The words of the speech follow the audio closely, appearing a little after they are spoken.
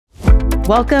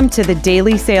Welcome to the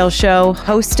Daily Sales Show,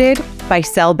 hosted by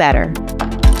Sell Better.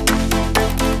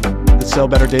 The Sell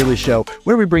Better Daily Show,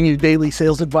 where we bring you daily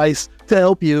sales advice to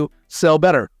help you sell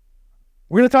better.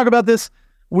 We're going to talk about this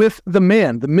with the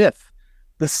man, the myth,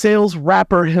 the sales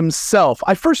rapper himself.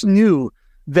 I first knew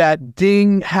that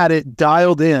Ding had it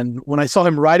dialed in when I saw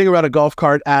him riding around a golf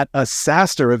cart at a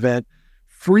SaaStr event,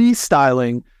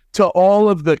 freestyling to all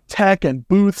of the tech and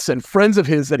booths and friends of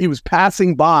his that he was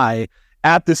passing by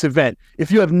at this event.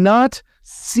 If you have not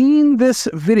seen this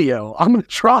video, I'm going to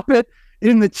drop it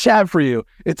in the chat for you.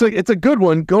 It's a good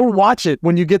one. Go watch it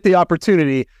when you get the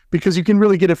opportunity, because you can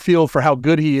really get a feel for how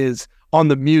good he is on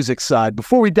the music side.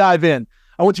 Before we dive in,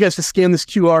 I want you guys to scan this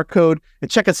QR code and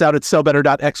check us out at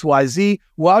sellbetter.xyz.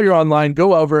 While you're online,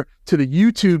 go over to the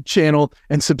YouTube channel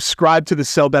and subscribe to the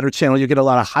Sell Better channel. You'll get a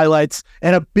lot of highlights,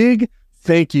 and a big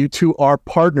thank you to our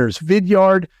partners,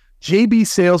 Vidyard, JB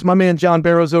Sales, my man John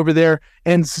Barrows over there,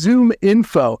 and Zoom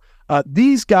Info.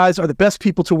 These guys are the best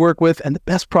people to work with and the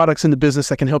best products in the business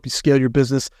that can help you scale your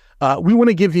business. We want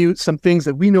to give you some things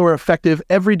that we know are effective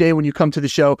every day when you come to the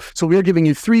show. So we are giving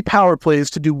you 3 power plays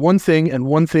to do one thing and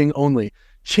one thing only: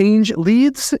 change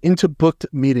leads into booked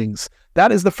meetings.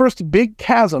 That is the first big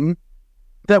chasm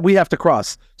that we have to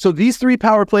cross. So these 3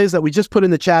 power plays that we just put in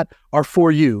the chat are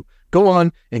for you. Go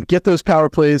on and get those power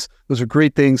plays. Those are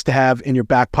great things to have in your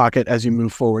back pocket as you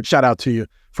move forward. Shout out to you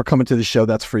for coming to the show.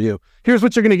 That's for you. Here's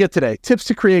what you're going to get today: tips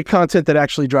to create content that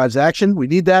actually drives action. We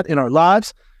need that in our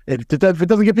lives. If it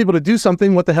doesn't get people to do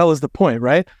something, what the hell is the point,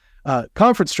 right?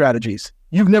 Conference strategies.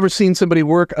 You've never seen somebody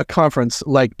work a conference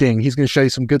like Ding. He's going to show you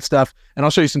some good stuff, and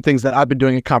I'll show you some things that I've been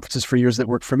doing at conferences for years that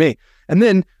work for me. And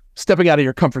then stepping out of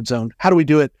your comfort zone. How do we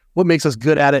do it? What makes us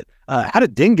good at it? How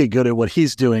did Ding get good at what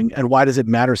he's doing, and why does it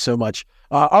matter so much?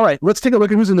 All right, let's take a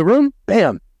look at who's in the room.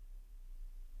 Bam.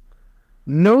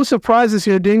 No surprises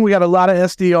here, Ding. We got a lot of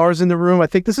SDRs in the room. I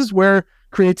think this is where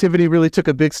creativity really took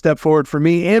a big step forward for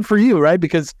me and for you, right?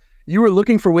 Because you were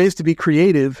looking for ways to be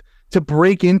creative to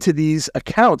break into these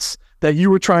accounts that you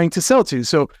were trying to sell to.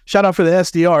 So shout out for the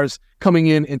SDRs coming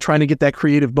in and trying to get that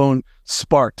creative bone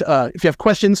sparked. If you have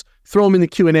questions, throw them in the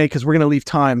Q&A, because we're going to leave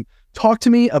time. Talk to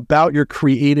me about your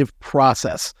creative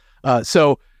process.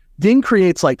 So Ding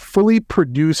creates like fully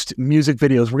produced music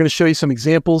videos. We're going to show you some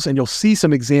examples, and you'll see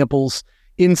some examples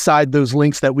inside those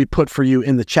links that we put for you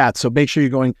in the chat. So make sure you're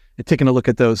going and taking a look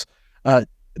at those. The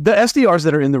SDRs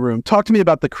that are in the room, talk to me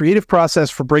about the creative process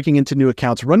for breaking into new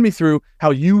accounts. Run me through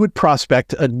how you would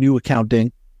prospect a new account,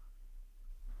 Ding.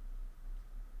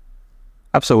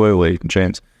 Absolutely,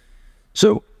 James.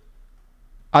 So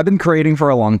I've been creating for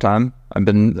a long time. I've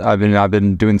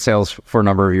been doing sales for a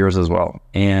number of years as well.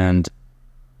 And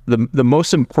the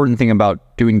most important thing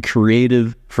about doing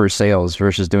creative for sales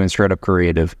versus doing straight up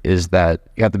creative is that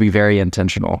you have to be very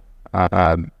intentional.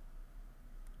 You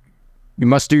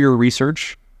must do your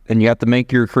research, and you have to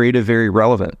make your creative very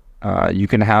relevant. You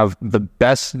can have the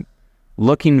best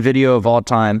looking video of all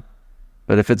time,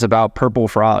 but if it's about purple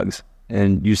frogs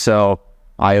and you sell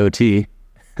IoT,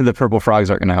 the purple frogs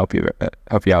aren't going to help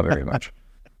you out very much.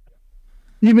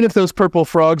 Even if those purple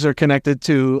frogs are connected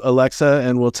to Alexa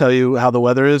and will tell you how the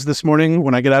weather is this morning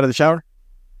when I get out of the shower?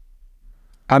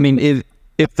 I mean,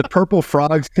 if the purple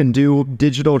frogs can do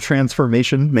digital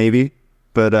transformation, maybe,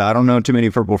 but I don't know too many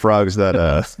purple frogs that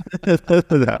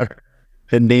are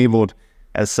enabled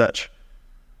as such.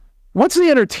 What's the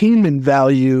entertainment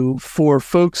value for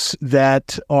folks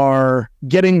that are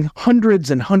getting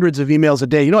hundreds and hundreds of emails a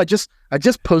day? You know, I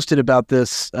just posted about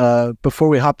this before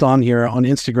we hopped on here on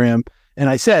Instagram, and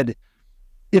I said,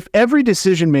 if every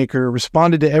decision maker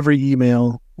responded to every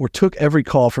email or took every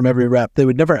call from every rep, they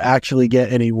would never actually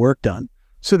get any work done.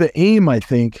 So the aim, I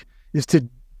think, is to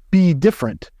be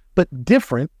different, but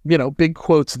different, big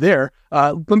quotes there.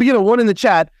 Let me get a 1 in the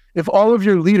chat. If all of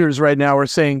your leaders right now are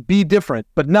saying be different,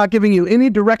 but not giving you any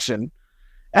direction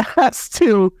as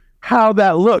to how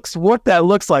that looks, what that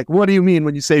looks like. What do you mean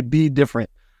when you say be different?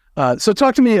 So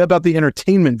talk to me about the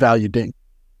entertainment value, Ding.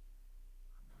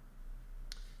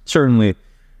 Certainly.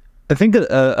 I think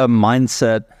a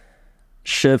mindset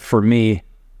shift for me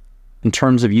in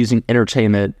terms of using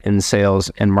entertainment in sales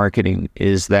and marketing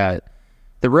is that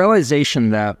the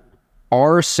realization that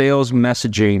our sales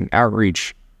messaging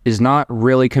outreach is not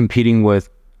really competing with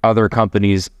other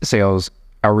companies' sales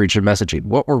outreach and messaging.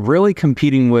 What we're really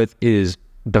competing with is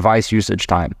device usage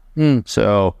time.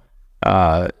 So,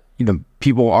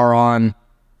 people are on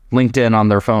LinkedIn on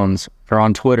their phones, they're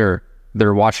on Twitter,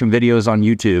 they're watching videos on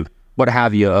YouTube, what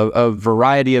have you, a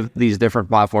variety of these different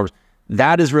platforms.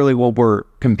 That is really what we're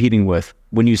competing with.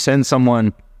 When you send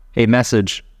someone a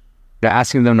message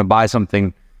asking them to buy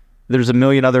something, there's a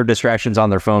million other distractions on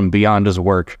their phone beyond just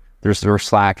work. There's their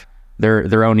Slack,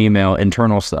 their own email,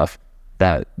 internal stuff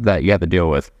that you have to deal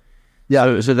with.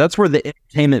 Yeah. So that's where the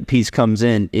entertainment piece comes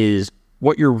in, is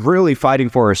what you're really fighting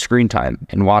for is screen time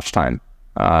and watch time.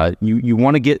 You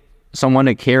want to get someone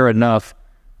to care enough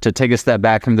to take a step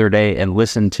back from their day and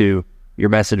listen to your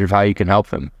message of how you can help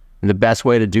them. And the best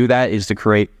way to do that is to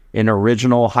create an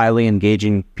original, highly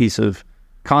engaging piece of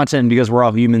content, because we're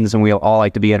all humans and we all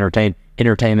like to be entertained.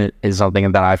 Entertainment is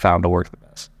something that I found to work the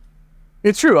best.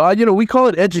 It's true. We call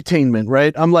it edutainment,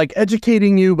 right? I'm like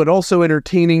educating you, but also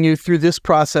entertaining you through this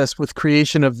process with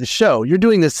creation of the show. You're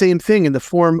doing the same thing in the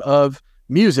form of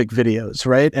music videos,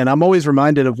 right? And I'm always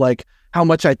reminded of like how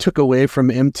much I took away from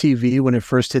MTV when it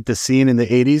first hit the scene in the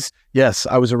 80s. Yes,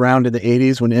 I was around in the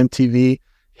 80s when MTV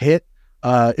hit.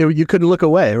 You couldn't look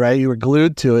away, right? You were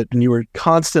glued to it, and you were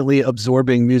constantly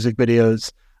absorbing music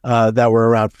videos that were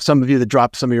around. For some of you that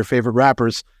dropped some of your favorite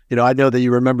rappers, I know that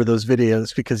you remember those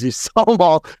videos because you saw them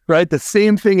all, right? The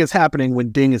same thing is happening when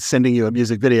Ding is sending you a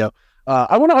music video.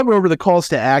 I want to go over the calls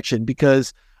to action,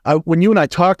 because when you and I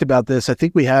talked about this, I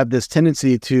think we have this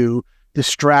tendency to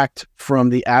distract from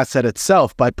the asset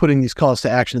itself by putting these calls to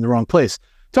action in the wrong place.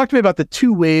 Talk to me about the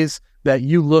two ways that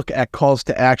you look at calls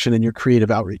to action in your creative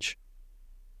outreach.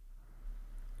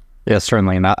 Yeah,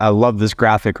 certainly. And I love this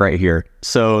graphic right here.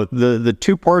 So the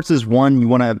two parts is, one, you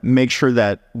want to make sure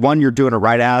that, one, you're doing a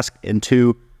right ask, and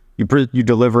two, you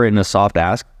deliver it in a soft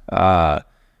ask.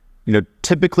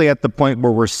 Typically at the point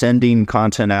where we're sending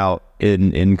content out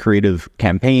in creative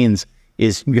campaigns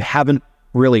is you haven't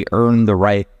really earned the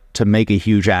right to make a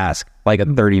huge ask, like a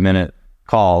 30-minute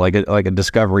call, like a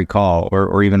discovery call,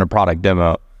 or even a product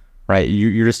demo, right?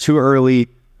 You're just too early,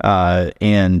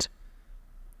 and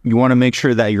you want to make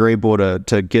sure that you're able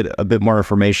to get a bit more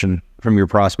information from your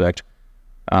prospect.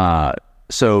 The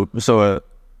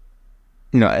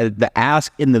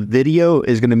ask in the video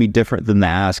is going to be different than the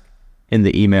ask in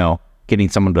the email, getting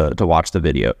someone to watch the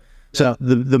video. So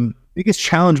the biggest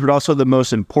challenge, but also the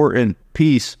most important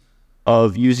piece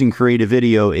of using creative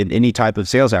video in any type of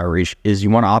sales outreach, is you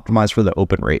want to optimize for the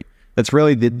open rate. That's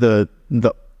really the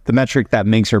metric that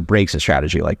makes or breaks a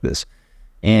strategy like this.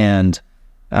 And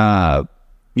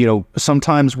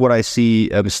sometimes what I see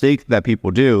a mistake that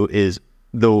people do is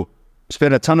they'll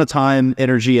spend a ton of time,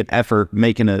 energy, and effort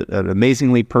making an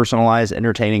amazingly personalized,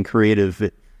 entertaining, creative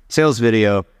sales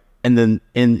video, and then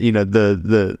in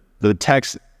the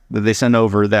text that they send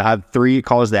over that have 3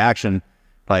 calls to action,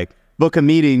 like book a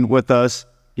meeting with us,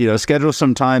 schedule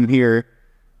some time here,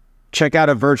 check out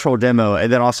a virtual demo,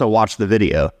 and then also watch the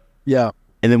video. Yeah.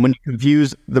 And then when you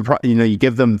confuse you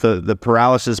give them the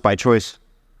paralysis by choice.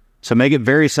 So make it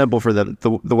very simple for them.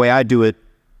 The way I do it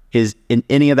is, in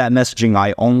any of that messaging,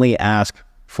 I only ask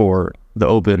for the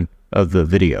open of the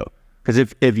video. Because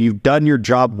if you've done your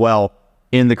job well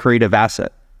in the creative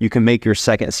asset, you can make your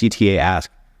second CTA ask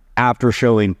after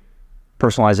showing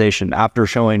personalization, after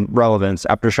showing relevance,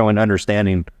 after showing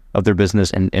understanding of their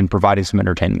business, and providing some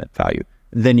entertainment value.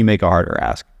 Then you make a harder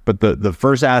ask. But the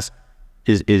first ask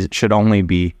should only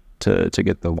be to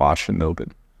get the watch and the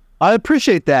open. I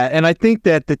appreciate that. And I think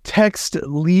that the text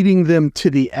leading them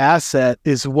to the asset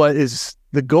is what is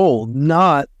the goal,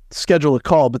 not schedule a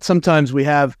call. But sometimes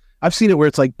I've seen it where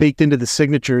it's like baked into the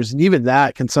signatures, and even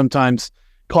that can sometimes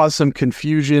cause some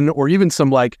confusion or even some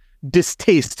like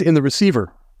distaste in the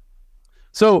receiver.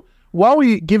 So while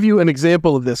we give you an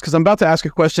example of this, because I'm about to ask a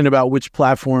question about which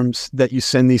platforms that you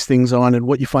send these things on and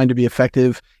what you find to be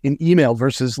effective in email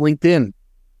versus LinkedIn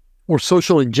or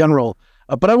social in general.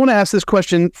 But I want to ask this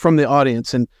question from the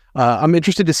audience, and I'm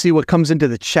interested to see what comes into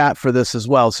the chat for this as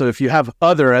well. So if you have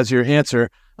other as your answer,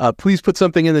 please put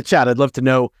something in the chat. I'd love to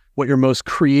know what your most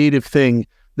creative thing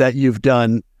that you've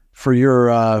done for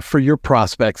your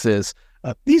prospects is.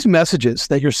 These messages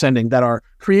that you're sending that are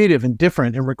creative and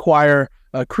different and require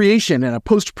creation and a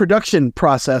post-production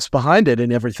process behind it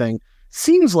and everything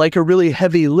seems like a really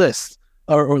heavy list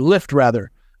or lift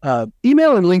rather.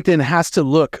 Email and LinkedIn has to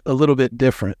look a little bit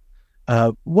different.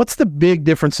 What's the big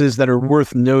differences that are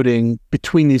worth noting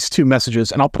between these two messages?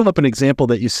 And I'll pull up an example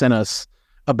that you sent us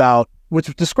about,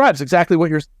 which describes exactly what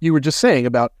you were just saying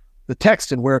about the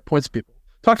text and where it points people.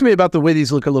 Talk to me about the way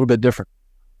these look a little bit different.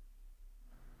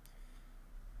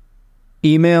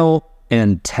 Email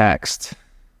and text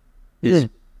is,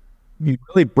 you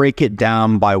really break it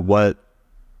down by what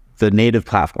the native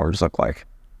platforms look like.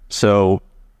 So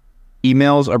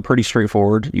emails are pretty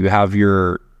straightforward. You have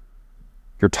your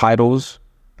titles,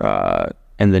 and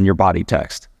then your body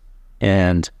text.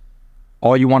 And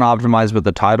all you want to optimize with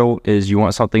the title is you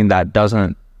want something that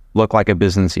doesn't look like a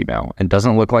business email. It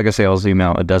doesn't look like a sales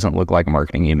email. It doesn't look like a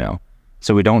marketing email.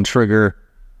 so we don't trigger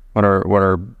what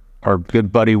our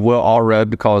good buddy Will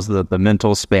Allred calls the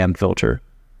mental spam filter.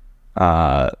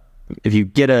 If you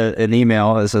get an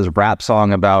email that says rap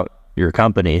song about your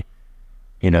company,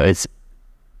 it's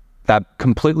that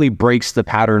completely breaks the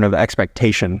pattern of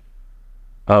expectation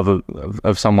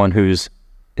of someone who's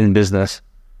in business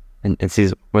and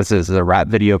sees, what's this, is a rap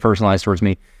video personalized towards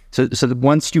me. So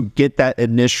once you get that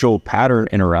initial pattern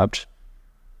interrupt,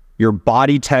 your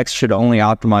body text should only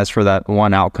optimize for that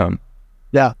one outcome.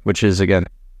 Yeah. Which is, again,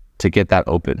 to get that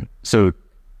open. So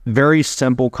very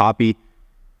simple copy.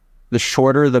 The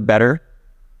shorter, the better.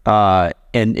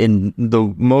 And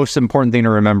the most important thing to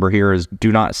remember here is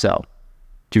do not sell.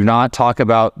 Do not talk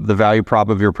about the value prop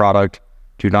of your product.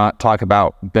 Do not talk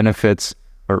about benefits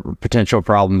or potential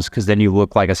problems, because then you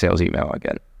look like a sales email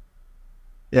again.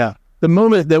 Yeah. The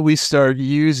moment that we start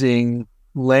using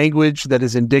language that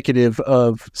is indicative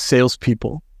of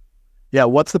salespeople. Yeah.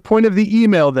 What's the point of the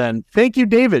email then? Thank you,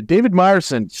 David. David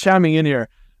Meyerson chiming in here.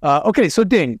 Okay. So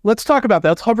Ding, let's talk about that.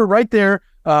 Let's hover right there.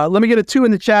 Let me get a 2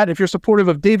 in the chat. If you're supportive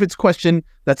of David's question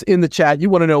that's in the chat, you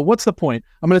want to know what's the point.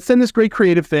 I'm going to send this great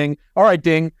creative thing. All right,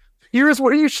 Ding, here's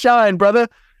where you shine, brother.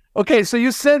 Okay. So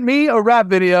you sent me a rap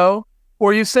video,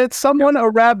 or you sent someone a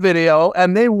rap video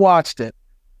and they watched it.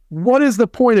 What is the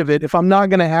point of it if I'm not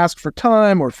going to ask for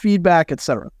time or feedback,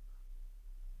 etc.?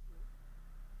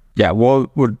 Yeah, well,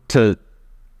 to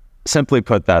simply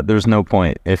put that, there's no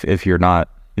point if you're not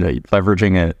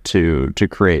leveraging it to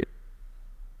create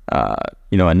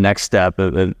a next step,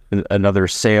 another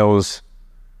sales,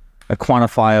 a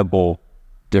quantifiable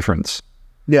difference.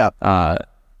 Yeah.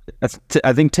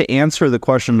 I think to answer the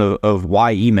question of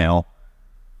why email,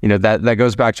 that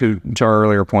goes back to our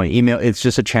earlier point. Email, it's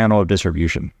just a channel of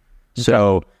distribution. Okay.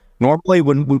 So normally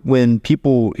when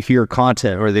people hear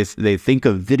content or they think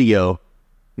of video,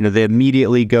 they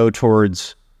immediately go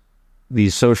towards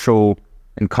these social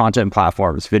and content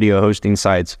platforms, video hosting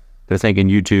sites. They're thinking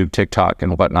YouTube, TikTok,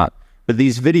 and whatnot. But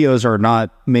these videos are not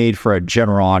made for a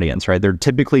general audience, right? They're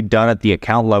typically done at the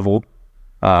account level.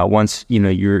 Once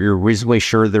you're reasonably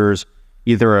sure there's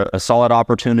either a solid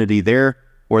opportunity there,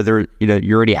 or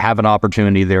you already have an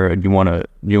opportunity there, and you want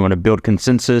to build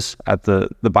consensus at the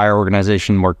buyer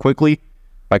organization more quickly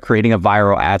by creating a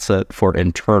viral asset for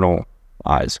internal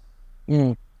eyes.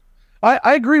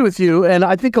 I agree with you, and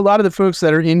I think a lot of the folks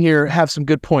that are in here have some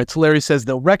good points. Larry says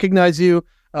they'll recognize you.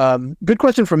 Good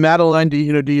question from Madeline. Do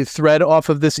you thread off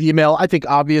of this email? I think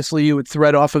obviously you would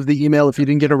thread off of the email if you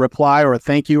didn't get a reply or a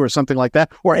thank you or something like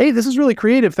that. Or, hey, this is really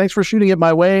creative. Thanks for shooting it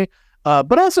my way.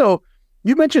 But also,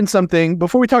 you mentioned something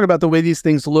before we talk about the way these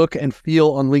things look and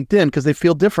feel on LinkedIn, because they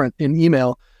feel different in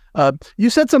email. You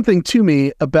said something to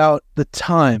me about the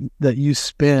time that you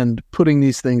spend putting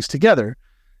these things together.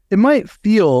 It might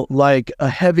feel like a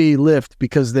heavy lift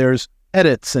because there's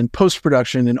edits and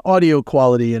post-production and audio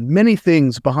quality and many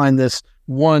things behind this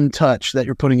one touch that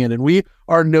you're putting in. And we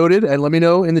are noted, and let me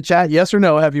know in the chat, yes or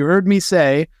no, have you heard me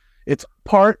say it's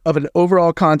part of an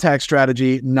overall contact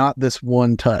strategy, not this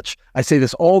one touch? I say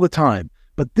this all the time,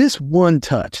 but this one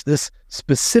touch, this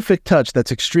specific touch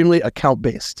that's extremely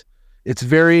account-based, it's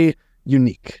very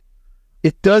unique.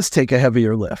 It does take a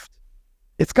heavier lift.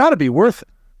 It's got to be worth it,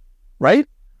 right?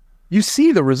 You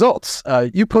see the results.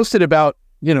 You posted about,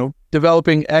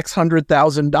 developing X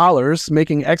 $100,000,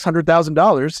 making X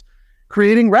 $100,000,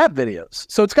 creating rap videos.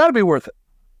 So it's got to be worth it.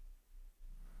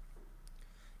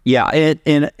 Yeah,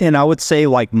 and I would say,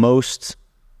 like most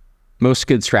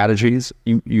good strategies,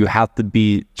 you have to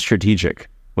be strategic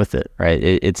with it, right?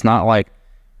 It's not like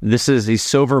this is a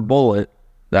silver bullet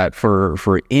that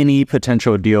for any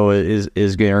potential deal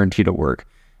is guaranteed to work.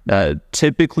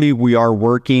 Typically, we are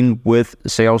working with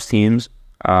sales teams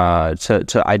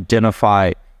to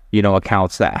identify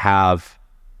accounts that have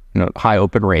high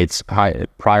open rates, high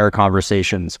prior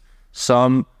conversations,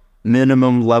 some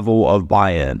minimum level of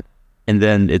buy-in, and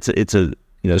then it's a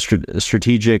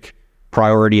strategic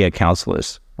priority accounts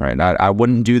list, right? I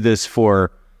wouldn't do this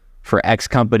for X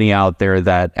company out there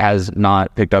that has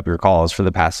not picked up your calls for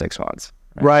the past 6 months.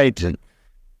 Right.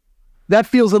 That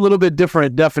feels a little bit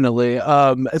different, definitely.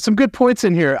 Some good points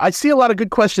in here. I see a lot of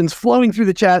good questions flowing through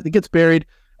the chat that gets buried.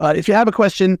 If you have a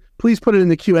question, please put it in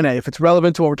the Q&A. If it's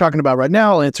relevant to what we're talking about right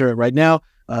now, I'll answer it right now,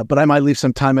 but I might leave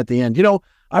some time at the end.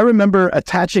 I remember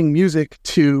attaching music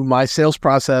to my sales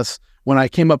process when I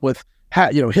came up with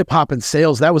hip hop and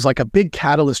sales. That was like a big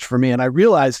catalyst for me. And I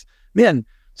realized, man,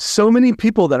 so many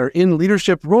people that are in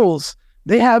leadership roles,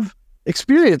 they have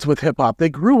experience with hip hop. They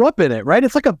grew up in it, right?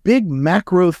 It's like a big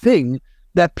macro thing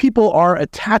that people are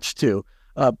attached to.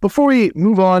 Before we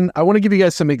move on, I want to give you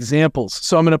guys some examples.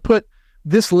 So I'm going to put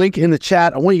this link in the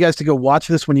chat. I want you guys to go watch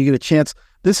this when you get a chance.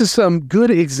 This is some good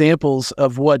examples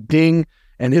of what Ding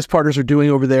and his partners are doing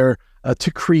over there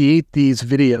to create these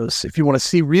videos. If you want to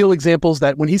see real examples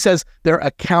that when he says they're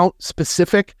account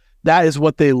specific, that is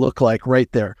what they look like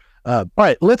right there. All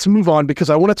right, let's move on because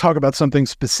I want to talk about something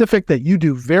specific that you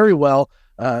do very well.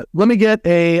 Let me tell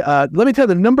you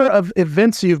the number of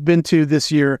events you've been to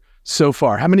this year so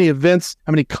far. How many events,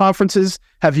 how many conferences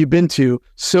have you been to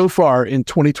so far in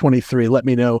 2023? Let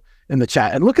me know in the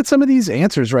chat. And look at some of these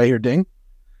answers right here, Ding.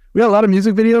 We got a lot of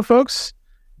music video, folks.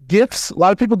 Gifts, a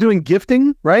lot of people doing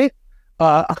gifting, right?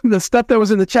 The stuff that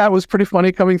was in the chat was pretty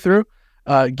funny coming through.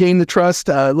 Gain the trust.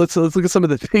 Let's look at some of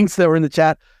the things that were in the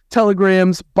chat.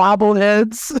 Telegrams,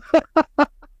 bobbleheads,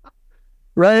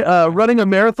 right? Running a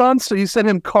marathon, so you sent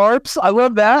him carbs. I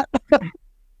love that.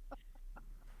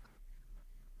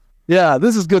 Yeah,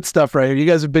 this is good stuff right here. You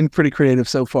guys have been pretty creative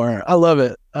so far. I love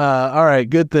it. All right,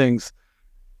 good things.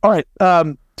 All right,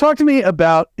 talk to me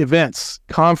about events,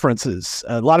 conferences.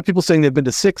 A lot of people saying they've been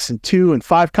to 6 and 2 and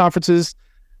 5 conferences.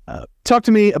 Talk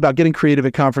to me about getting creative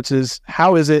at conferences.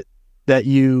 How is it that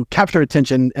you capture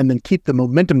attention and then keep the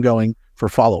momentum going for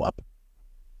follow-up?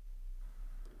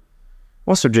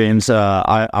 Well, so James,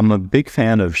 I'm a big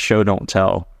fan of show, don't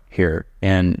tell here.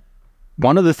 And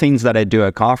one of the things that I do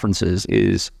at conferences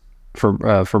is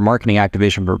for marketing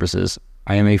activation purposes,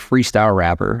 I am a freestyle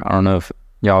rapper. I don't know if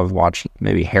y'all have watched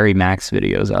maybe Harry Mack's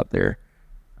videos out there.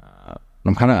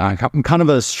 I'm kind of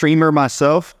a streamer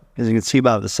myself, as you can see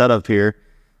by the setup here.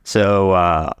 So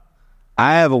I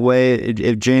have a way,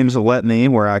 if James will let me,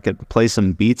 where I could play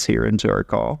some beats here into our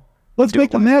call. Let's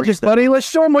make the magic, buddy. Let's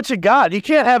show them what you got. You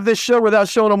can't have this show without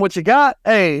showing them what you got.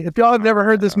 Hey, if y'all have never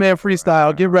heard this man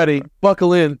freestyle, get ready.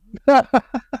 Buckle in. All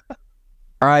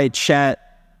right, chat.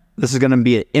 This is going to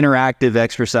be an interactive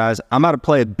exercise. I'm about to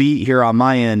play a beat here on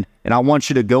my end, and I want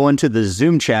you to go into the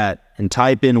Zoom chat and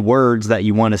type in words that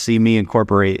you want to see me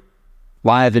incorporate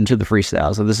live into the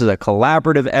freestyle. So this is a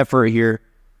collaborative effort here.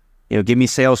 You know, give me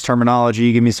sales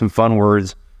terminology, give me some fun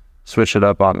words, switch it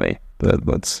up on me. But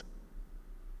let's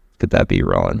get that beat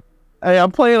rolling. Hey,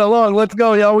 I'm playing along. Let's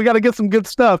go, y'all. We got to get some good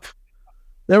stuff.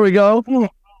 There we go. All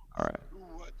right.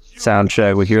 Sound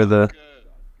check. We hear the...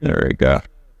 There we go.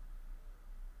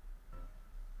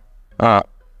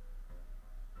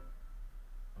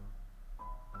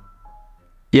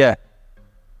 Yeah.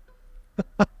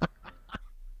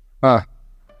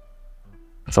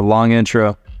 It's a long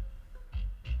intro.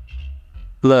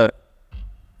 Look,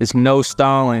 it's no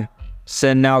stalling.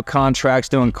 Sending out contracts,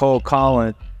 doing cold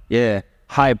calling. Yeah,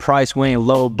 high price, we ain't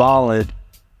low balling.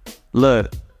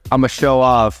 Look, I'ma show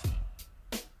off.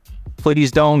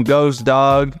 Please don't ghost,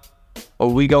 dog,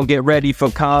 or we gon' get ready for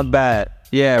combat.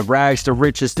 Yeah, rags to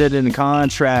riches in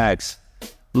contracts.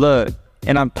 Look,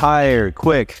 and I'm tired,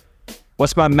 quick.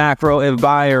 What's my macro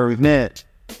environment?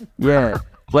 Yeah,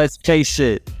 let's chase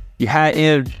it. You had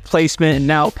in placement and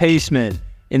outpacement.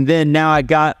 And then now I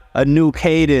got a new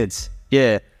cadence.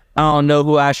 Yeah, I don't know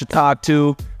who I should talk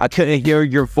to. I couldn't hear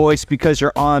your voice because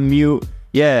you're on mute.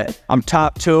 Yeah, I'm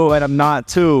top 2 and I'm not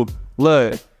 2.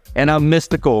 Look, and I'm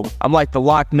mystical. I'm like the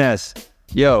Loch Ness.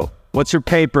 Yo, what's your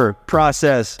paper?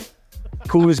 Process.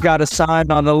 Who's got a sign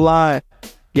on the line?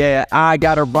 Yeah, I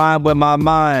got to rhyme with my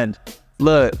mind.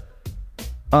 Look,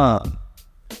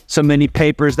 so many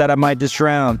papers that I might just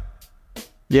drown.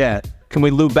 Yeah, can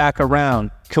we loop back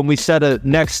around? Can we set a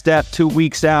next step 2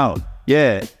 weeks out?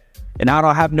 Yeah, and I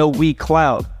don't have no weak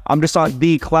cloud. I'm just on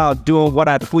the cloud doing what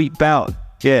I tweet about.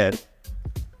 Yeah,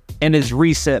 and it's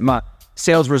reset. My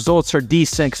sales results are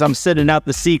decent because I'm sitting out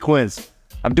the sequence.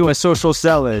 I'm doing social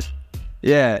selling.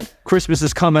 Yeah, Christmas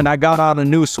is coming. I got on a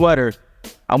new sweater.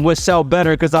 I'm with Sell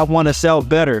Better because I want to sell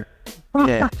better.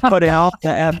 Yeah, put out the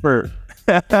effort.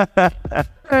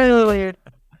 Weird.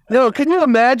 No, can you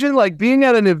imagine like being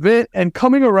at an event and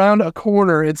coming around a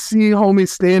corner and seeing homie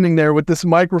standing there with this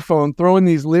microphone throwing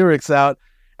these lyrics out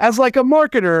as like a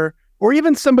marketer or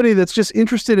even somebody that's just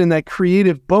interested in that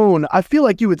creative bone? I feel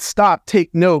like you would stop,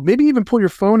 take note, maybe even pull your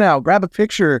phone out, grab a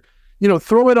picture, you know,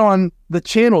 throw it on the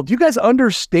channel. Do you guys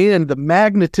understand the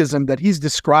magnetism that he's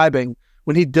describing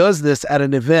when he does this at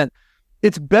an event?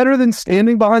 It's better than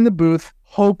standing behind the booth,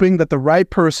 hoping that the right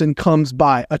person comes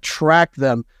by, attract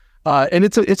them. And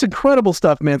it's incredible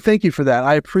stuff, man. Thank you for that.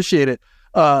 I appreciate it.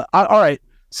 All right.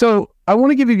 So I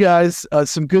want to give you guys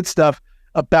some good stuff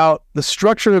about the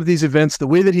structure of these events, the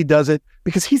way that he does it,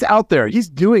 because he's out there,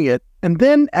 he's doing it. And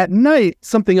then at night,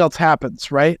 something else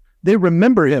happens, right? They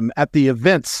remember him at the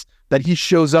events that he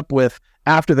shows up with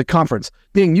after the conference.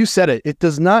 Ding, you said it. It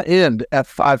does not end at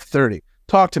 5:30.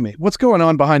 Talk to me. What's going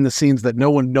on behind the scenes that no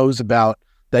one knows about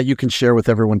that you can share with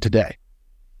everyone today?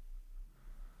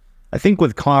 I think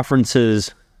with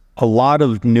conferences, a lot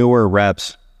of newer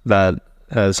reps that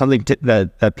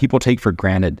that people take for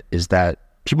granted is that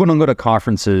people don't go to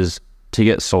conferences to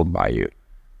get sold by you.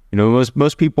 You know,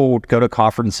 most people go to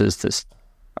conferences to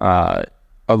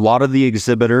a lot of the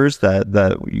exhibitors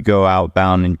that you go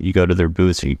outbound and you go to their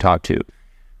booths and you talk to,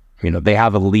 you know, they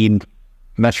have a lead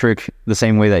metric the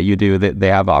same way that you do. They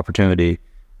have opportunity,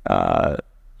 you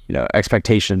know,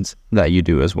 expectations that you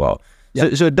do as well.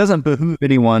 Yep. So it doesn't behoove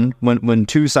anyone when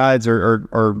two sides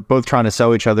are both trying to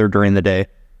sell each other during the day,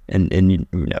 and you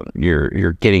know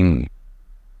you're getting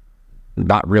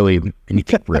not really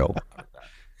anything real.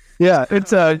 Yeah,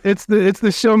 it's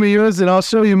the show me yours and I'll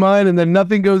show you mine, and then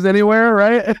nothing goes anywhere,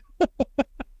 right?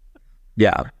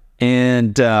 Yeah,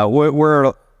 and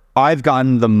where I've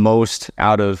gotten the most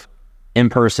out of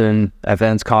in-person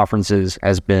events, conferences,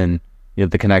 has been, you know,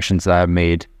 the connections that I've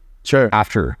made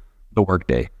after the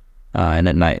workday and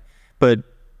at night. But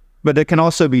it can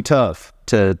also be tough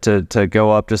to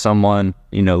go up to someone,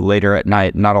 you know, later at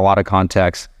night, not a lot of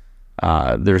context.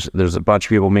 There's a bunch of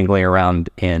people mingling around,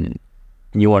 and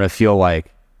you want to feel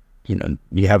like, you know,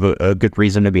 you have a good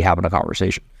reason to be having a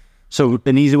conversation. So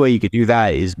an easy way you could do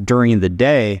that is during the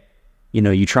day, you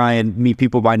know, you try and meet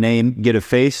people by name, get a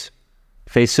face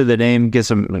to the name,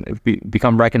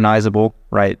 become recognizable,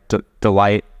 right?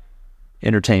 Delight,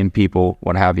 entertain people,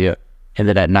 what have you. And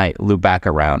then at night, loop back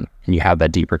around and you have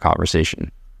that deeper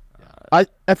conversation. I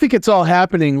think it's all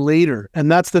happening later. And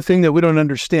that's the thing that we don't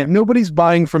understand. Nobody's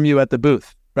buying from you at the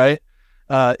booth, right?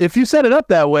 If you set it up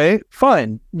that way,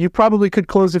 fine. You probably could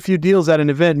close a few deals at an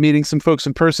event, meeting some folks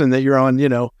in person that you're on, you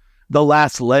know, the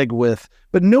last leg with.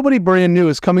 But nobody brand new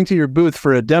is coming to your booth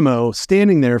for a demo,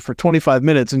 standing there for 25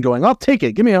 minutes and going, I'll take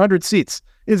it. Give me 100 seats.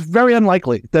 It's very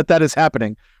unlikely that is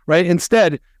happening, right?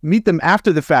 Instead, meet them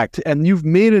after the fact, and you've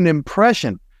made an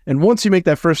impression. And once you make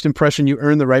that first impression, you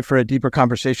earn the right for a deeper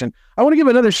conversation. I want to give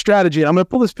another strategy. I'm going to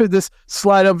pull this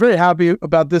slide up. I'm very happy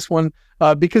about this one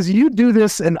because you do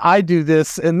this and I do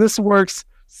this, and this works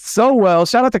so well.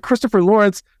 Shout out to Christopher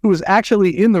Lawrence, who was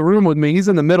actually in the room with me. He's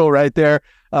in the middle right there.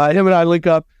 Him and I link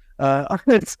up.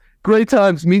 It's great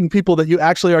times meeting people that you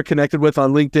actually are connected with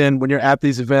on LinkedIn when you're at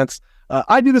these events.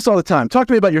 I do this all the time. Talk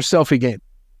to me about your selfie game.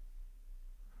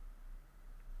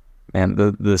 Man,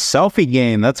 the selfie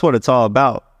game, that's what it's all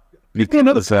about.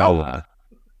 Because,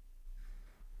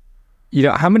 you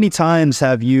know, how many times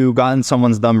have you gotten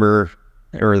someone's number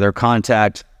or their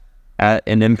contact at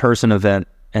an in-person event,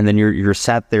 and then you're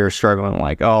sat there struggling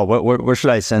like, oh, where should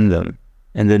I send them?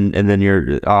 And then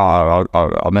you're, oh,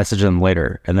 I'll message them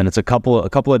later. And then it's a couple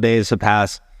of days to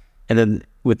pass, and then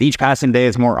with each passing day,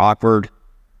 it's more awkward.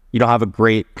 You don't have a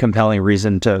great, compelling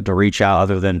reason to reach out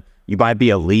other than you might be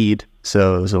a lead.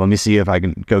 So let me see if I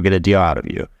can go get a deal out of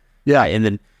you. Yeah, and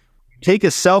then take a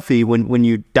selfie when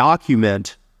you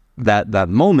document that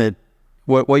moment.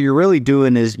 What you're really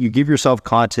doing is you give yourself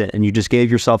content, and you just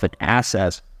gave yourself an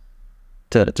asset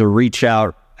to reach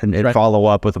out and follow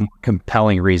up with a more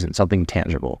compelling reason, something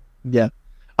tangible. Yeah.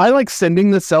 I like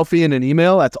sending the selfie in an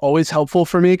email. That's always helpful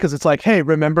for me because it's like, hey,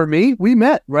 remember me? We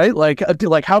met, right? Like,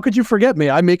 how could you forget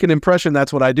me? I make an impression.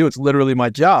 That's what I do. It's literally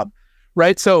my job,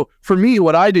 right? So for me,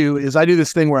 what I do is I do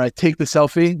this thing where I take the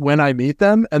selfie when I meet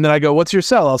them, and then I go, what's your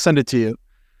cell? I'll send it to you.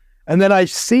 And then I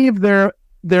save their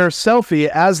selfie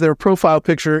as their profile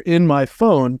picture in my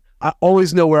phone. I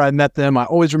always know where I met them. I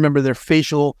always remember their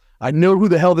facial. I know who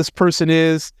the hell this person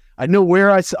is. I know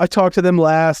where I talked to them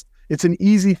last. It's an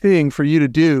easy thing for you to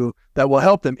do that will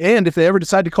help them. And if they ever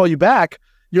decide to call you back,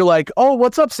 you're like, oh,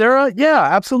 what's up, Sarah? Yeah,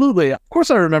 absolutely. Of course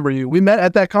I remember you. We met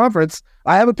at that conference.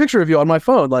 I have a picture of you on my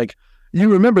phone. Like, you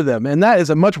remember them. And that is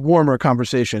a much warmer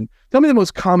conversation. Tell me the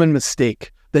most common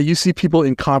mistake that you see people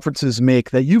in conferences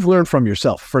make that you've learned from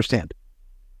yourself firsthand.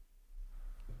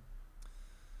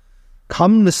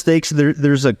 Common mistakes,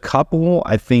 there's a couple.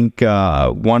 I think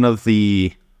one of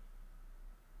the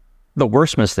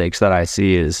worst mistakes that I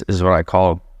see is what I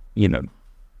call, you know,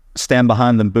 stand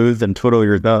behind the booth and twiddle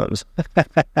your thumbs.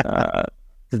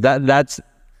 That's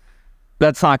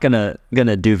not gonna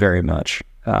do very much.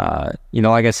 You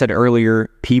know, like I said earlier,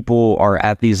 people are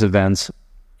at these events,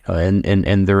 and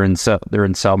they're in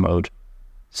sell mode.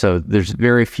 So there's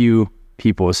very few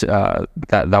people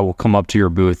that will come up to your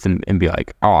booth and be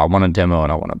like, oh, I want a demo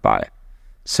and I want to buy.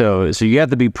 So you have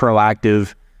to be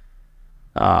proactive.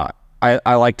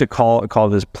 I like to call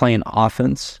this playing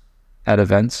offense at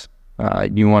events.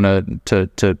 You want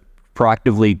to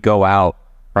proactively go out,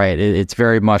 right? It's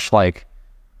very much like,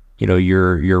 you know,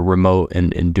 you're remote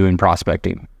and doing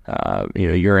prospecting. You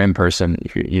know, you're in person.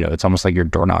 You know, it's almost like you're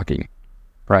door knocking,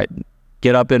 right?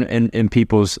 Get up in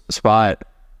people's spot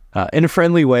in a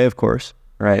friendly way, of course,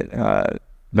 right?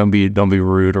 Don't be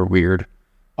rude or weird.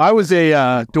 I was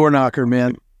a door knocker,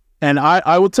 man. And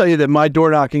I will tell you that my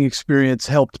door knocking experience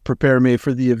helped prepare me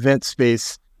for the event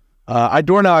space. I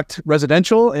door knocked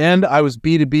residential and I was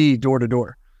B2B door to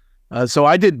door. So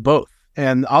I did both.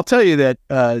 And I'll tell you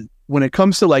that when it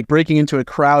comes to like breaking into a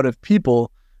crowd of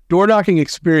people, door knocking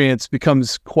experience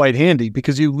becomes quite handy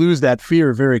because you lose that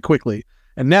fear very quickly.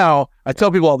 And now I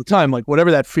tell people all the time, like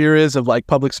whatever that fear is of like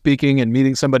public speaking and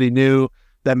meeting somebody new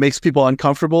that makes people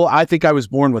uncomfortable, I think I was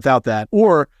born without that.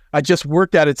 Or I just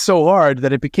worked at it so hard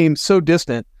that it became so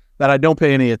distant that I don't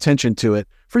pay any attention to it.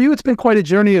 For you, it's been quite a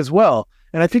journey as well.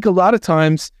 And I think a lot of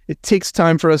times it takes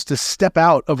time for us to step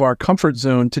out of our comfort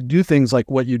zone to do things like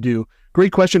what you do.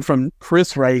 Great question from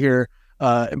Chris right here.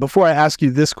 And before I ask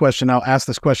you this question, I'll ask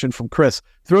this question from Chris.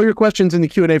 Throw your questions in the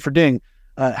Q&A for Ding.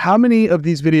 How many of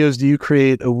these videos do you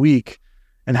create a week?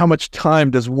 And how much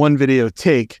time does one video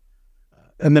take?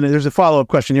 And then there's a follow-up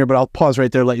question here, but I'll pause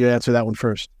right there, let you answer that one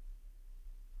first.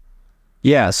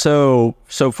 Yeah, so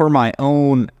for my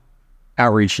own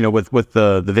outreach, with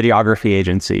the videography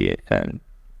agency and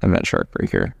Event Shark right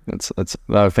here, that's the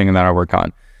other thing that I work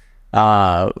on.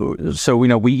 So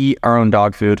we eat our own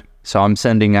dog food. So I'm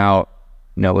sending out,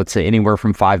 let's say anywhere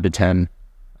from 5 to 10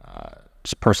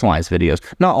 just personalized videos.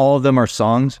 Not all of them are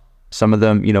songs. Some of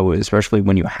them, especially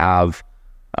when you have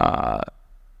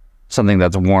something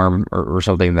that's warm or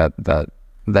something that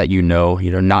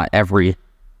not every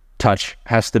touch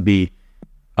has to be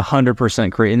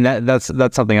 100% correct. And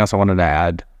that's something else I wanted to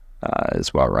add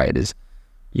as well, right? Is,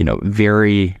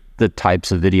 vary the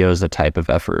types of videos, the type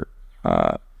of effort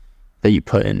that you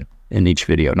put in each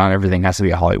video. Not everything has to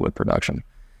be a Hollywood production.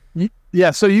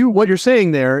 Yeah. So what you're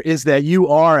saying there is that you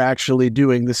are actually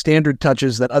doing the standard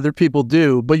touches that other people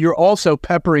do, but you're also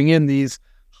peppering in these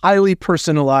highly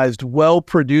personalized,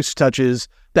 well-produced touches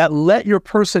that let your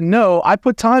person know, I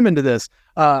put time into this.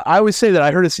 I always say that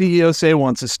I heard a CEO say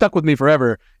once, it's stuck with me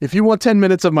forever. If you want 10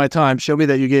 minutes of my time, show me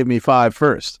that you gave me 5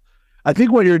 first. I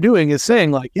think what you're doing is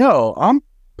saying like, yo, I'm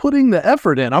putting the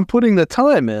effort in. I'm putting the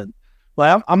time in.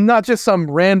 Like, I'm not just some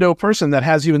rando person that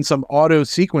has you in some auto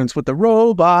sequence with the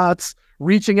robots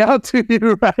reaching out to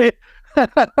you, right?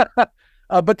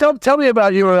 But tell me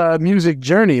about your music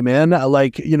journey, man.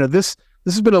 This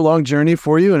has been a long journey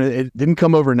for you, and it didn't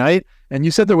come overnight. And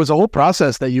you said there was a whole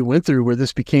process that you went through where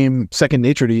this became second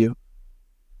nature to you.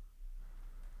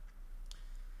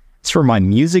 It's for my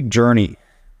music journey.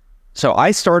 So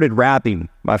I started rapping.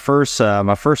 My first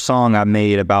song I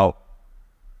made about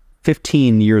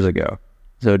 15 years ago.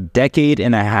 So a decade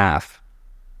and a half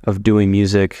of doing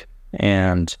music,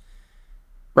 and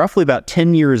roughly about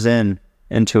 10 years into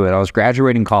it, I was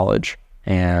graduating college,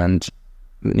 and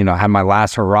I had my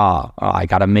last hurrah. I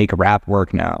got to make rap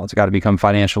work now. It's got to become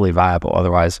financially viable.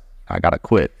 Otherwise, I got to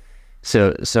quit.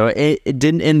 So it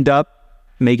didn't end up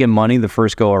making money the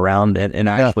first go around, and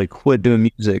I actually quit doing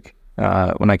music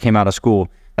when I came out of school.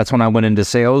 That's when I went into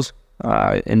sales.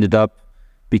 I ended up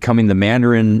becoming the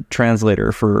Mandarin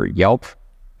translator for Yelp,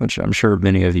 which I'm sure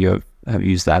many of you have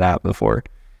used that app before.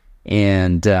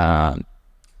 And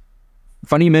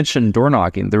funny you mentioned door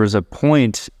knocking. There was a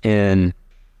point in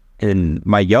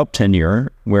my Yelp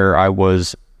tenure where I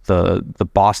was the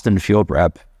Boston field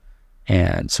rep,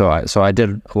 and so I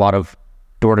did a lot of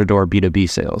door-to-door B2B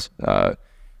sales. I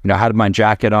had my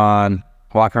jacket on,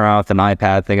 walking around with an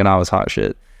iPad, thinking I was hot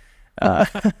shit.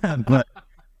 But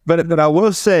I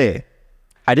will say,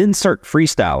 I didn't start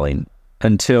freestyling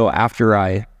until after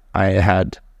I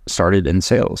had started in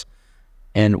sales,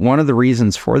 and one of the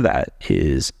reasons for that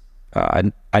is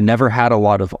I never had a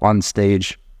lot of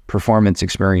on-stage performance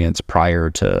experience prior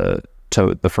to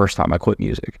the first time I quit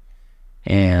music.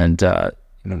 And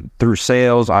through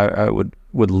sales, I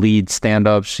would lead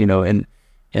stand-ups, in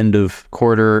end of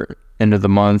quarter, end of the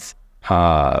month,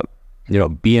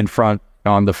 be in front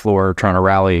on the floor trying to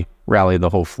rally the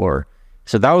whole floor.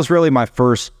 So that was really my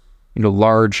first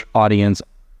large audience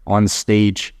on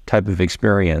stage type of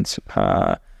experience.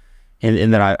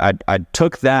 And then I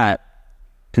took that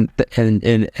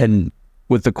and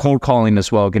with the cold calling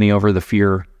as well, getting over the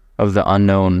fear of the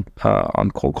unknown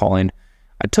on cold calling,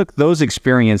 I took those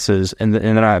experiences and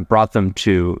then I brought them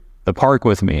to the park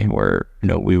with me, where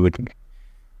we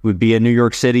would be in New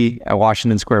York City at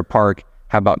Washington Square Park,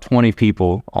 have about 20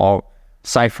 people all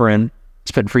ciphering,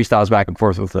 spitting freestyles back and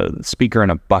forth with a speaker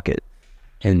and a bucket,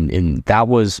 and that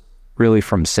was really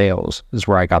from sales. Is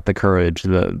where I got the courage,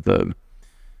 the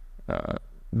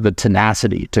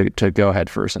tenacity to go head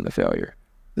first into failure.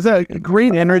 There's a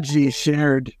great energy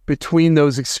shared between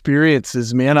those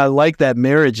experiences, man. I like that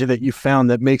marriage that you found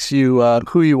that makes you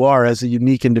who you are as a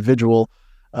unique individual.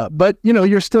 But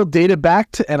you're still data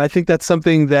backed, and I think that's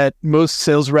something that most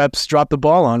sales reps drop the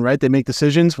ball on, right? They make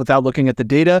decisions without looking at the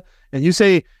data. And you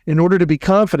say, in order to be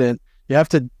confident, you have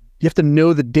to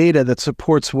know the data that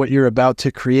supports what you're about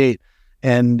to create.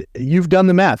 And you've done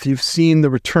the math, you've seen the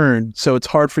return. So it's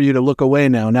hard for you to look away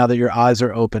now that your eyes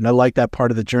are open. I like that part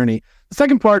of the journey. The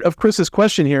second part of Chris's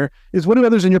question here is, what do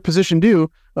others in your position do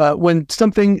when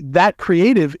something that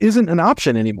creative isn't an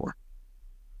option anymore?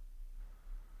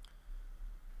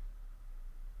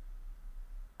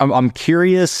 I'm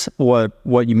curious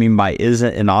what you mean by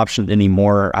isn't an option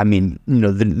anymore. I mean,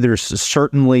 there's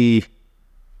certainly,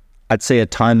 I'd say, a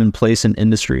time and place in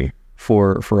industry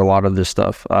for a lot of this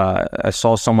stuff. I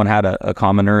saw someone had a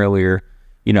comment earlier,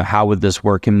 how would this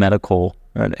work in medical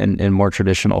and in more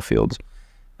traditional fields?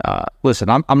 Listen,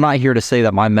 I'm not here to say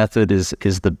that my method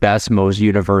is the best, most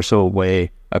universal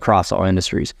way across all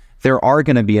industries. There are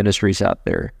going to be industries out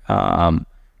there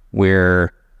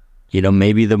where,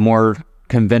 maybe the more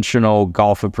conventional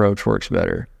golf approach works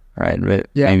better, right?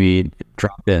 Yeah. Maybe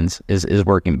drop-ins is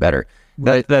working better.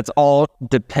 That's all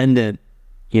dependent,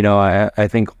 I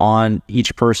think, on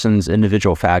each person's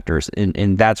individual factors,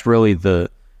 and that's really the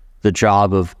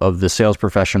job of the sales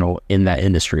professional in that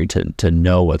industry to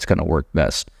know what's going to work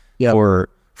best. Yeah. For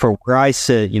where I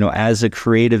sit, as a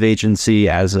creative agency,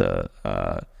 as a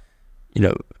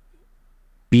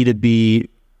B2B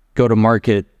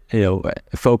go-to-market,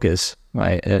 focus,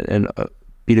 right, and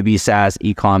B2B SaaS,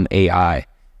 e-com, AI.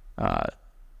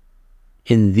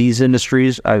 In these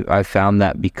industries, I found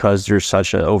that because there's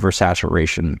such an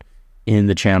oversaturation in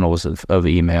the channels of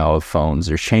email, of phones,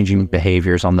 there's changing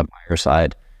behaviors on the buyer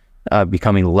side,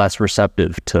 becoming less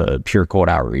receptive to pure cold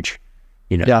outreach.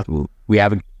 We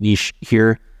have a niche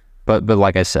here, but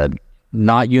like I said,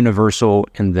 not universal.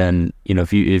 And then,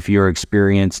 if you're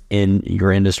experienced in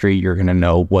your industry, you're going to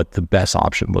know what the best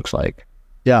option looks like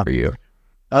for you.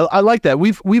 I like that.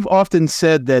 We've often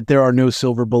said that there are no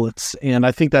silver bullets, and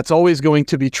I think that's always going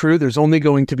to be true. There's only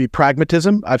going to be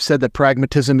pragmatism. I've said that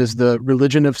pragmatism is the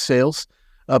religion of sales.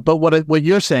 But what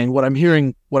you're saying, what I'm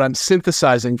hearing, what I'm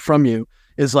synthesizing from you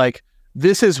is like,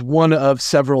 this is one of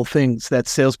several things that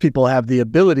salespeople have the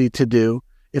ability to do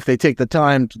if they take the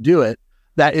time to do it.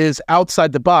 That is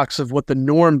outside the box of what the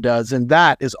norm does, and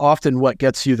that is often what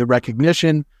gets you the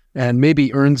recognition and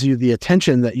maybe earns you the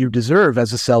attention that you deserve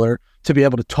as a seller to be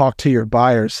able to talk to your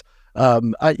buyers.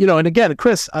 And again,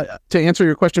 Chris, to answer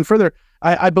your question further,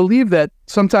 I believe that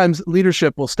sometimes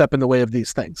leadership will step in the way of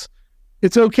these things.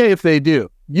 It's okay if they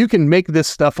do. You can make this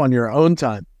stuff on your own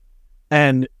time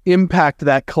and impact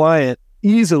that client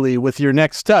easily with your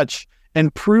next touch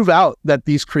and prove out that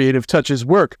these creative touches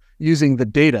work using the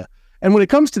data. And when it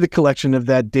comes to the collection of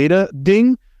that data,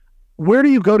 Ding, where do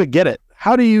you go to get it?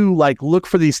 How do you look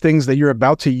for these things that you're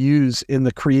about to use in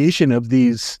the creation of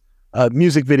these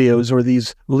music videos or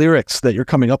these lyrics that you're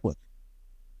coming up with?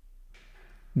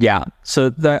 Yeah.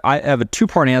 So I have a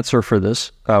two-part answer for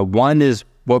this. One is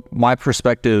what my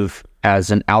perspective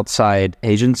as an outside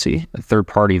agency, a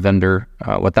third-party vendor,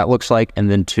 what that looks like.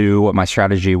 And then two, what my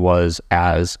strategy was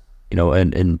as,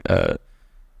 a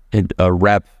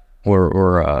rep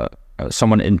or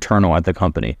someone internal at the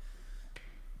company.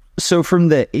 So from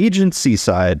the agency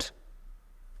side,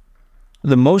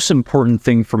 the most important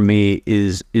thing for me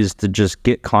is to just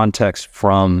get context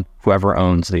from whoever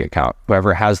owns the account,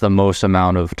 whoever has the most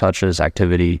amount of touches,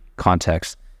 activity,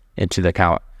 context into the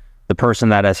account. The person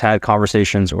that has had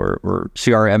conversations or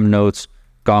CRM notes,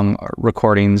 Gong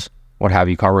recordings, what have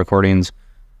you, call recordings,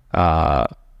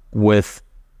 with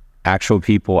actual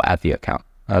people at the account.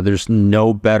 There's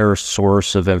no better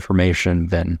source of information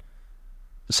than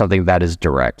something that is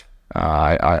direct.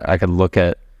 I could look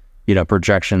at,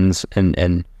 projections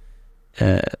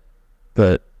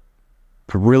but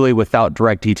really without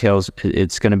direct details,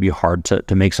 it's going to be hard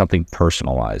to make something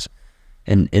personalized.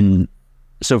 And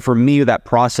so for me, that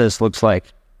process looks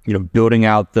like, building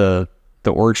out the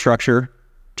org structure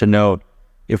to know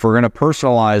if we're going to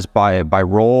personalize by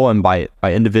role and by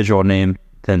individual name,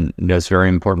 then it's very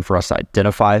important for us to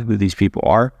identify who these people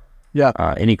are. Yeah.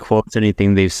 Any quotes,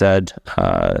 anything they've said,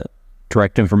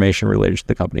 direct information related to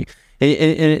the company.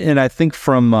 And I think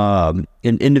from an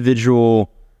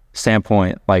individual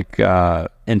standpoint, like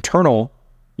internal,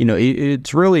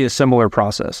 it's really a similar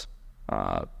process.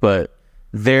 But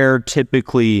there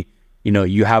typically,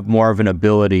 you have more of an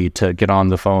ability to get on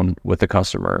the phone with the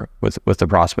customer, with the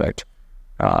prospect,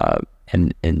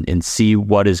 and see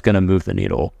what is going to move the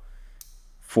needle.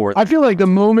 for. I feel like the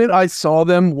moment I saw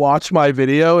them watch my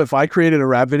video, if I created a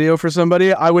rap video for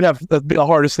somebody, I would have that'd be the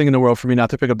hardest thing in the world for me not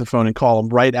to pick up the phone and call them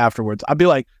right afterwards. I'd be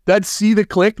like, that'd see the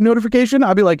click notification.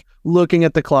 I'd be like looking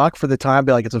at the clock for the time. I'd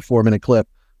be like, it's a 4-minute clip.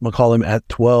 I'm gonna call them at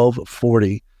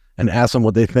 12:40 and ask them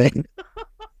what they think.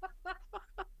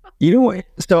 You know what?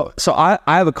 So I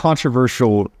have a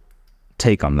controversial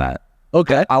take on that.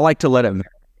 Okay. I like to let it.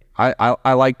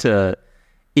 I like to,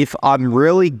 if I'm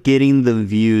really getting the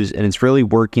views and it's really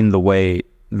working the way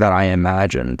that I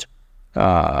imagined,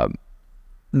 the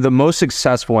most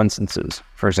successful instances,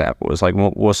 for example, is like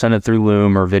we'll send it through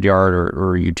Loom or Vidyard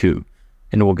or YouTube,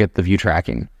 and we'll get the view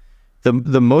tracking.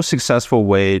 The most successful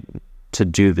way to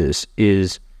do this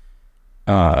is,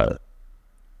 let's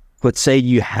say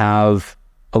you have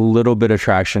a little bit of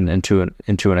traction into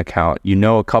an account. You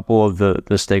know a couple of the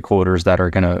stakeholders that are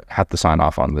going to have to sign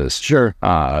off on this. Sure.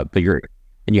 But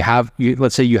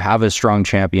let's say you have a strong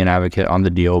champion advocate on the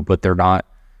deal, but they're not,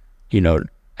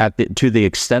 to the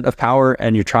extent of power,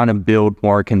 and you're trying to build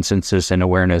more consensus and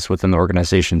awareness within the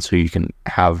organization so you can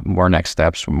have more next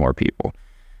steps from more people.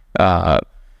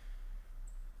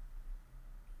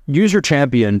 Use your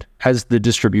champion as the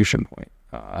distribution point.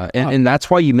 And that's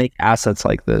why you make assets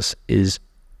like this is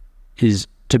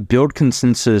to build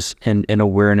consensus and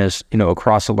awareness,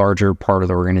 across a larger part of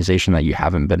the organization that you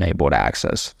haven't been able to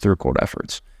access through cold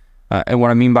efforts. And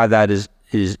what I mean by that is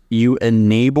you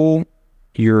enable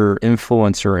your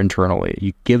influencer internally.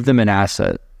 You give them an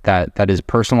asset that is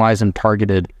personalized and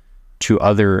targeted to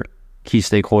other key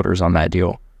stakeholders on that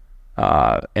deal.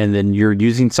 And then you're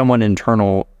using someone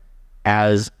internal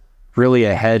as really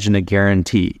a hedge and a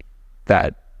guarantee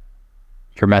that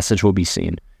your message will be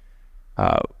seen.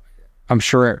 I'm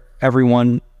sure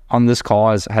everyone on this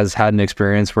call has had an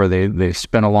experience where they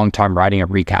spent a long time writing a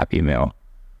recap email.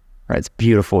 Right? It's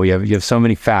beautiful. You have so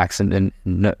many facts and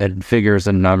figures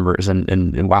and numbers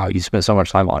and wow, you spent so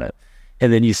much time on it.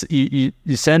 And then you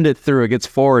send it through, it gets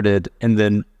forwarded, and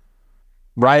then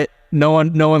no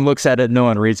one looks at it, no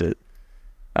one reads it.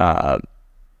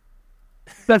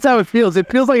 That's how it feels.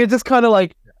 It feels like it just kind of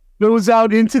like goes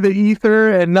out into the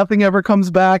ether and nothing ever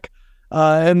comes back.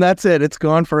 And that's it. It's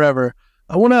gone forever.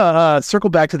 I want to circle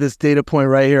back to this data point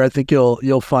right here. I think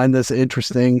you'll find this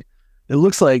interesting. It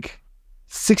looks like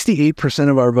 68%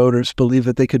 of our voters believe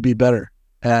that they could be better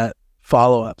at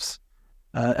follow-ups.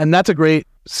 And that's a great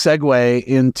segue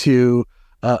into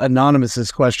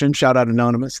Anonymous's question. Shout out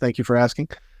Anonymous. Thank you for asking.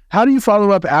 How do you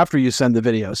follow up after you send the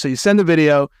video? So you send the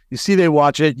video, you see they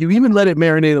watch it, you even let it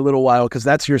marinate a little while because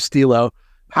that's your stilo.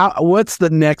 What's the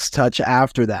next touch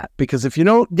after that? Because if you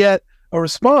don't get a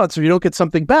response or you don't get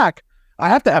something back, I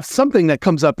have to have something that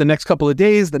comes up the next couple of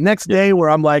days, the next day where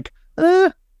I'm like,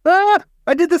 I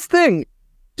did this thing.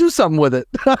 Do something with it.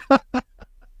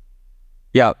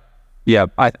 Yeah.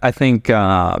 I think, you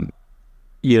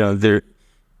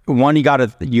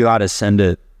gotta send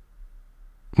it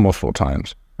multiple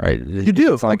times, right? You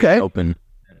do. It's like okay. Open.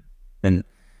 And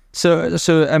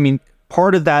so, I mean,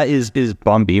 part of that is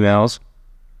bump emails,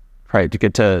 right? To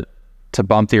get to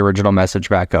bump the original message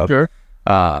back up. Sure.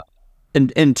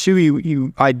 And two,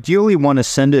 you ideally want to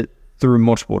send it through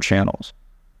multiple channels,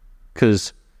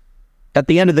 because at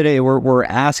the end of the day, we're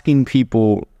asking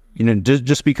people,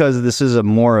 just because this is a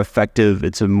more effective,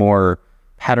 it's a more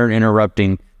pattern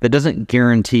interrupting, that doesn't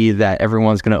guarantee that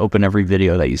everyone's going to open every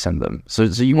video that you send them. So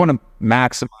you want to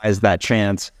maximize that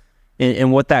chance.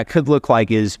 And what that could look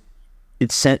like is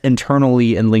it's sent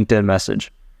internally in LinkedIn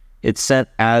message. It's sent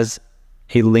as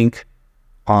a link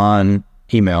on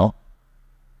email,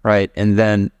 right? And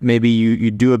then maybe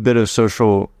you do a bit of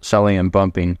social selling and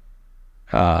bumping.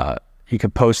 You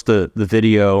could post the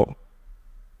video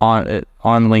on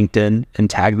LinkedIn and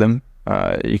tag them.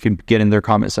 You can get in their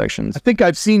comment sections. I think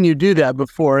I've seen you do that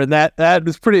before, and that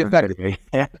was pretty effective.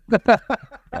 Yeah.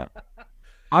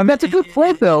 That's a good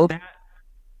point, though.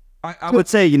 I would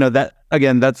say, that,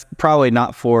 again, that's probably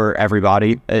not for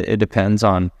everybody. It depends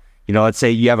on, let's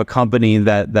say you have a company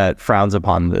that frowns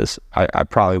upon this. I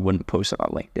probably wouldn't post it on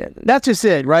LinkedIn. That's just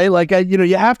it, right? Like,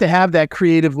 you have to have that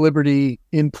creative liberty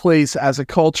in place as a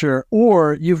culture,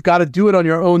 or you've got to do it on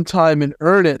your own time and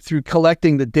earn it through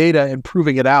collecting the data and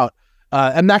proving it out.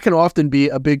 And that can often be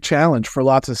a big challenge for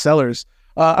lots of sellers.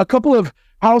 A couple of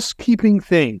housekeeping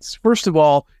things. First of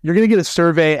all, you're going to get a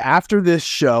survey after this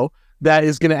show that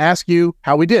is going to ask you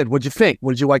how we did. What'd you think?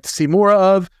 What did you like to see more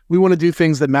of? We want to do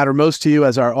things that matter most to you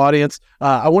as our audience.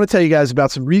 I want to tell you guys about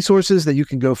some resources that you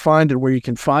can go find and where you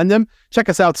can find them. Check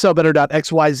us out,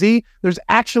 sellbetter.xyz. There's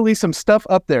actually some stuff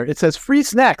up there. It says free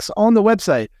snacks on the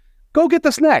website. Go get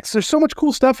the snacks. There's so much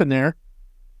cool stuff in there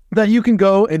that you can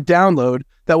go and download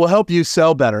that will help you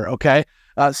sell better, okay?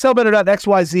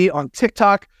 sellbetter.xyz on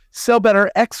TikTok,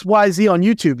 sellbetterxyz on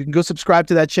YouTube. You can go subscribe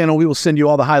to that channel. We will send you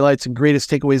all the highlights and greatest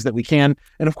takeaways that we can.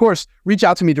 And of course, reach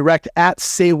out to me direct at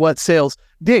SayWhatSales.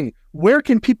 Ding, where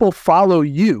can people follow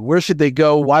you? Where should they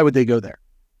go? Why would they go there?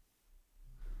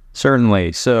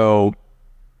 Certainly. So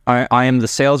I am the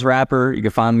Sales Rapper. You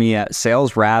can find me at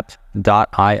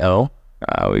saleswrap.io.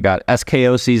 We got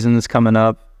SKO season that's coming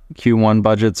up. Q1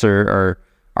 budgets are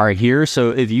here. So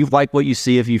if you like what you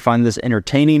see, if you find this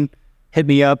entertaining, hit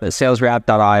me up at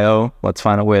saleswrap.io. Let's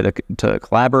find a way to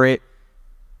collaborate.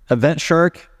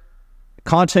 EventShark,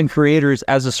 content creators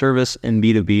as a service in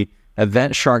B2B,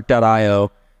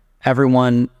 eventshark.io.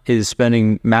 Everyone is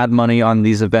spending mad money on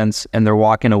these events and they're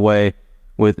walking away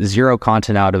with zero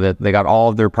content out of it. They got all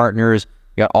of their partners,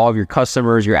 you got all of your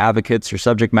customers, your advocates, your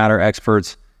subject matter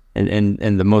experts, and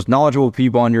the most knowledgeable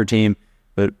people on your team,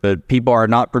 but people are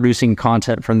not producing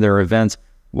content from their events.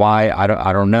 Why? I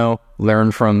don't know.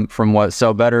 Learn from what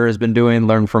Sell Better has been doing,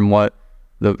 learn from what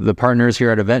the partners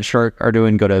here at EventShark are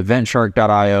doing. Go to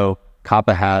eventshark.io, cop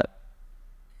a hat.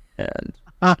 And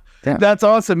that's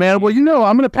awesome, man. Well,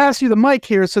 I'm going to pass you the mic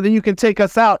here so that you can take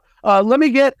us out. Let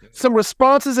me get some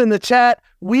responses in the chat.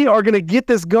 We are going to get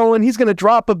this going. He's going to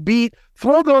drop a beat.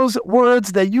 Throw those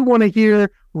words that you want to hear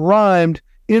rhymed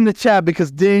in the chat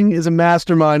because Ding is a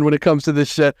mastermind when it comes to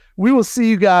this shit. We will see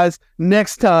you guys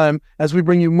next time as we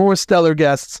bring you more stellar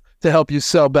guests to help you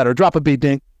sell better. Drop a beat,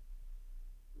 Ding.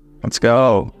 Let's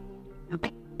go.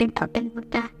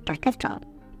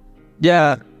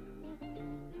 Yeah.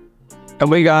 And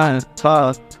we got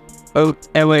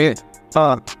and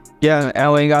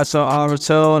we got some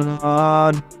auto-tune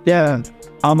on. Yeah,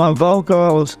 on my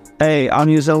vocals. Hey, I'm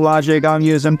using Logic, I'm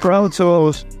using Pro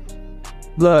Tools.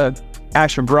 Look,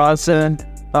 Action Bronson.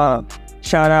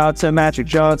 Shout out to Magic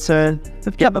Johnson.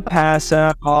 Get a pass and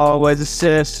I always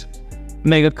assist.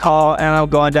 Make a call and I'm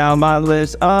going down my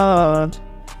list.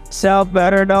 Sell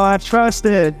better, no, I trust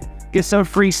it. Get some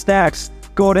free stacks,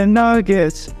 golden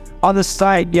nuggets. On the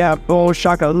site, yeah, boom,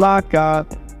 shakalaka.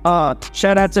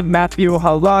 Shout out to Matthew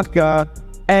Halaka.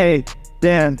 Hey,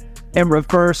 Dan, and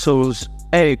reversals.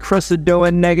 Hey, Chris is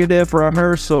doing negative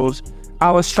rehearsals.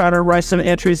 I was trying to write some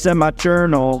entries in my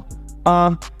journal.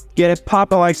 Get it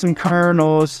poppin' like some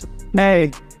kernels.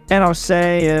 Hey, and I'm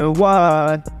saying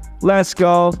what? Let's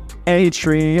go,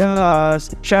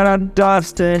 Atrius. Shout out to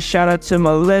Dustin, shout out to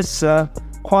Melissa.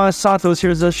 Juan Santos,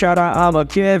 here's a shout out I'ma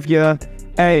give ya.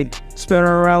 Hey, spin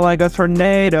around like a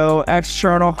tornado.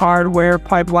 External hardware,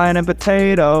 pipeline, and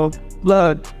potato.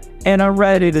 Look, and I'm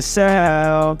ready to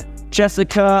sell.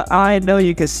 Jessica, I know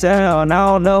you can sell, and I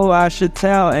don't know what I should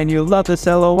tell. And you love this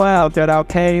LOL, shout out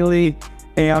Kaylee.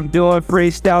 And I'm doing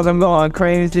freestyles, I'm going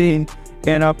crazy.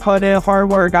 And I put in hard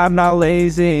work, I'm not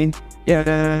lazy.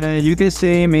 Yeah, you can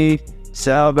see me.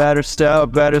 Sell better, sell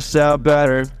better, sell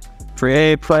better.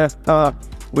 Create, play,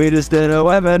 we just did a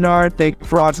webinar. Thank you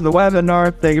for watching the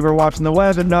webinar. Thank you for watching the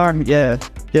webinar.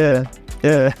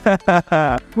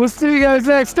 Yeah. We'll see you guys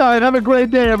next time. Have a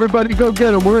great day, everybody. Go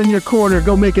get them. We're in your corner.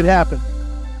 Go make it happen.